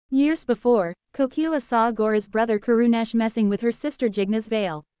Years before, Kokila saw Gaura's brother Karunesh messing with her sister Jigna's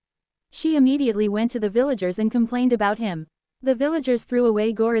veil. She immediately went to the villagers and complained about him. The villagers threw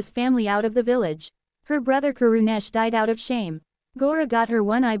away Gaura's family out of the village. Her brother Karunesh died out of shame. Gaura got her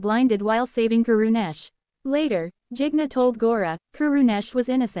one eye blinded while saving Karunesh. Later, Jigna told Gaura, Karunesh was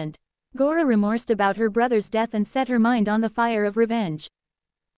innocent. Gaura remorsed about her brother's death and set her mind on the fire of revenge.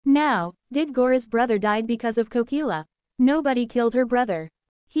 Now, did Gaura's brother die because of Kokila? Nobody killed her brother.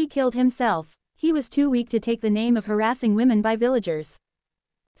 He killed himself. He was too weak to take the name of harassing women by villagers.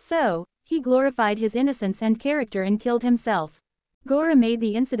 So, he glorified his innocence and character and killed himself. Gaura made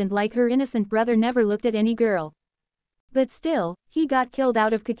the incident like her innocent brother never looked at any girl. But still, he got killed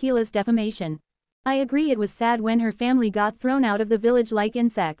out of Kokila's defamation. I agree it was sad when her family got thrown out of the village like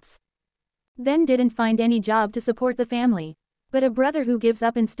insects. Then didn't find any job to support the family. But a brother who gives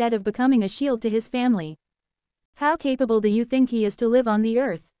up instead of becoming a shield to his family. How capable do you think he is to live on the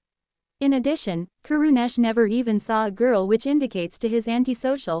earth? In addition, Karunesh never even saw a girl, which indicates to his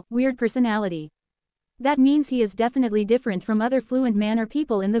antisocial, weird personality. That means he is definitely different from other fluent man or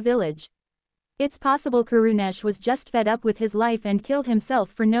people in the village. It's possible Karunesh was just fed up with his life and killed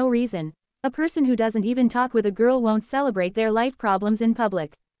himself for no reason. A person who doesn't even talk with a girl won't celebrate their life problems in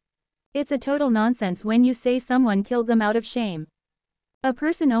public. It's a total nonsense when you say someone killed them out of shame. A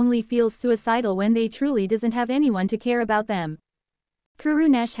person only feels suicidal when they truly doesn't have anyone to care about them.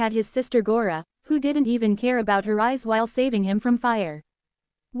 Karunesh had his sister Gaura, who didn't even care about her eyes while saving him from fire.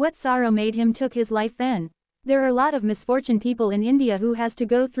 What sorrow made him took his life then? There are a lot of misfortune people in India who has to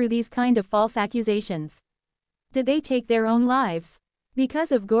go through these kind of false accusations. Did they take their own lives?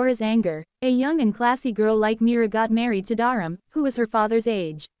 Because of Gaura's anger, a young and classy girl like Meera got married to Dharam, who was her father's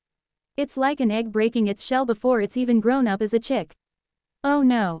age. It's like an egg breaking its shell before it's even grown up as a chick. Oh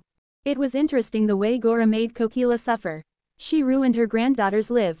no. It was interesting the way Gaura made Kokila suffer. She ruined her granddaughter's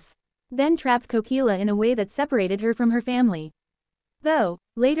lives. Then trapped Kokila in a way that separated her from her family. Though,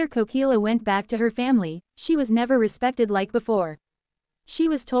 later Kokila went back to her family, she was never respected like before. She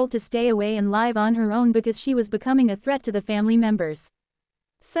was told to stay away and live on her own because she was becoming a threat to the family members.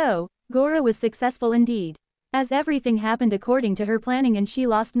 So, Gaura was successful indeed. As everything happened according to her planning and she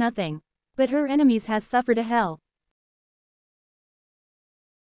lost nothing. But her enemies has suffered a hell.